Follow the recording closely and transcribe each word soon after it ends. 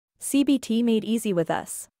CBT made easy with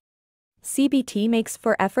us. CBT makes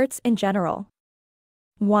 4 efforts in general.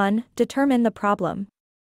 1. Determine the problem.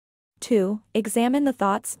 2. Examine the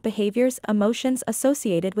thoughts, behaviors, emotions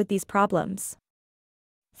associated with these problems.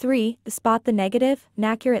 3. Spot the negative,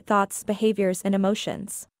 inaccurate thoughts, behaviors, and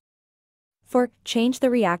emotions. 4. Change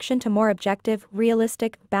the reaction to more objective,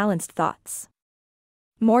 realistic, balanced thoughts.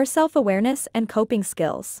 More self-awareness and coping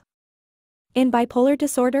skills. In bipolar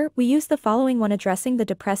disorder, we use the following when addressing the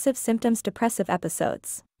depressive symptoms, depressive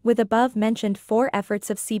episodes, with above-mentioned 4 efforts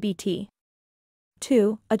of CBT.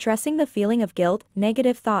 2. Addressing the feeling of guilt,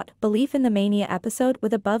 negative thought, belief in the mania episode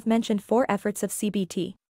with above-mentioned 4 efforts of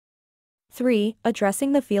CBT. 3.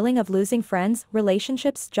 Addressing the feeling of losing friends,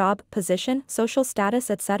 relationships, job, position, social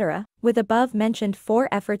status, etc., with above-mentioned 4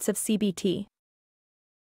 efforts of CBT.